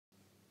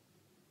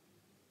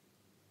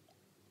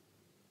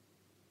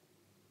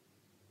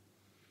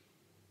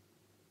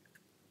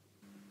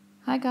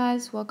Hi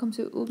guys, welcome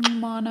to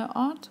Umano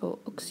Art or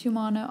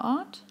Uxumano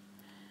Art.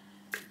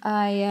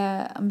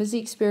 I'm busy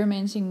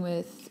experimenting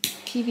with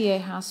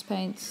PVA house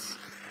paints,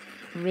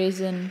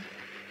 resin,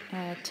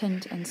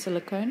 tint and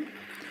silicone.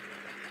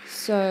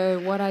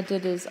 So what I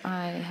did is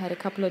I had a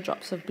couple of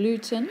drops of blue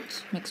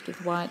tint mixed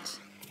with white,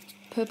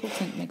 purple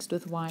tint mixed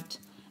with white,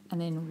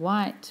 and then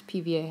white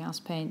PVA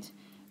house paint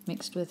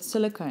mixed with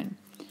silicone.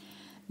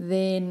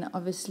 Then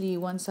obviously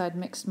once I'd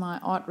mixed my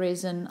art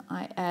resin,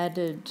 I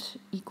added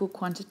equal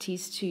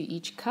quantities to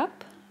each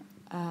cup,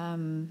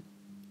 and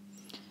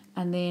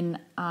then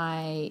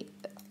I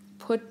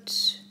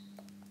put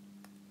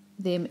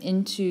them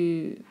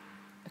into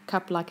a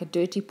cup like a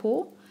dirty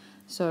pour.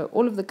 So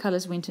all of the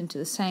colors went into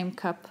the same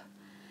cup,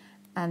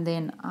 and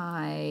then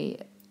I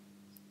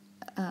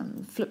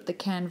flipped the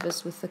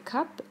canvas with the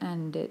cup,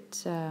 and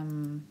it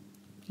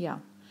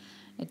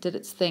did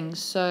its thing.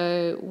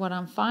 So what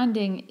I'm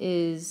finding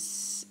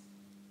is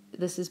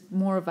this is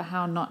more of a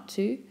how not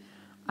to.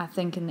 I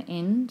think in the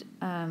end,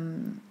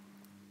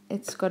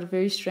 it's got a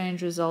very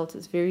strange result.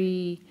 It's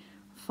very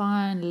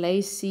fine,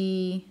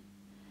 lacy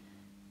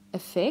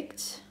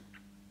effect.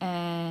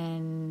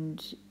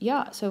 And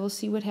yeah, so we'll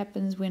see what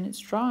happens when it's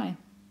dry.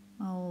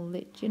 I'll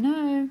let you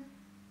know.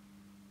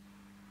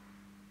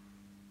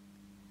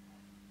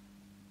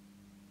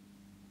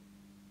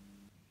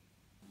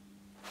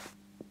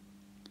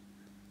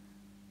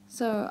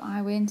 So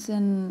I went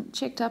and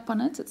checked up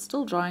on it. It's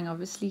still drying,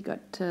 obviously.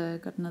 Got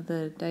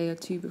another day or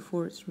two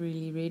before it's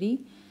really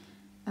ready.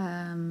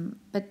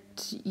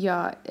 But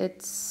yeah,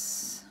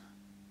 it's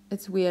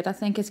weird. I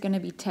think it's going to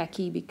be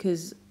tacky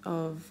because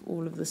of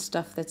all of the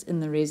stuff that's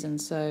in the resin.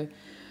 So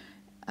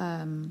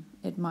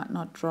it might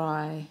not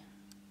dry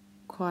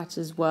quite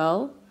as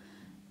well.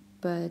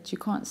 But you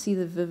can't see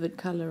the vivid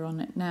color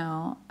on it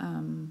now.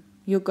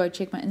 You'll go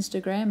check my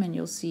Instagram and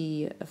you'll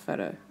see a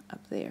photo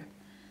up there.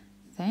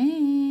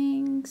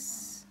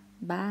 Thanks.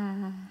 Bye.